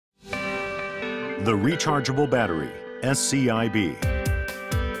The Rechargeable Battery, SCiB.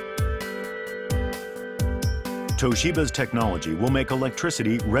 Toshiba's technology will make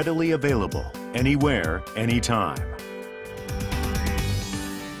electricity readily available, anywhere, anytime.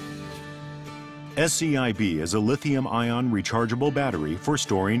 SCiB is a lithium-ion rechargeable battery for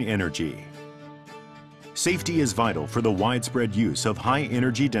storing energy. Safety is vital for the widespread use of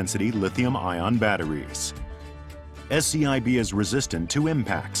high-energy density lithium-ion batteries. SCiB is resistant to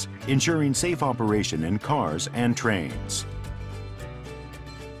impacts, ensuring safe operation in cars and trains.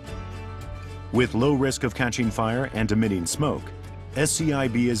 With low risk of catching fire and emitting smoke,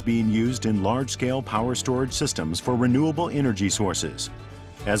 SCiB is being used in large-scale power storage systems for renewable energy sources,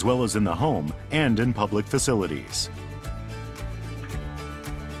 as well as in the home and in public facilities.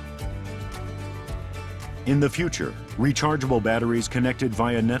 In the future, rechargeable batteries connected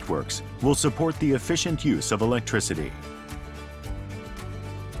via networks will support the efficient use of electricity.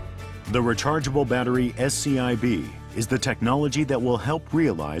 The rechargeable battery SCiB is the technology that will help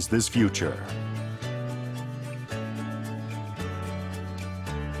realize this future.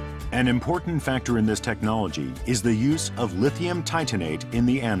 An important factor in this technology is the use of lithium titanate in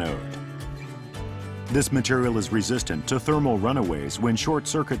the anode. This material is resistant to thermal runaways when short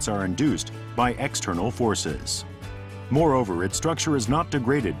circuits are induced by external forces. Moreover, its structure is not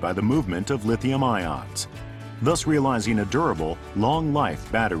degraded by the movement of lithium ions, thus realizing a durable, long-life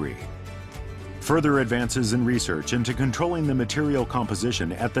battery. Further advances in research into controlling the material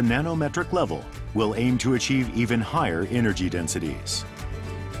composition at the nanometric level will aim to achieve even higher energy densities,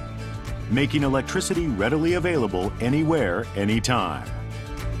 making electricity readily available anywhere, anytime.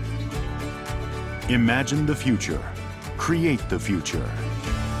 Imagine the future. Create the future.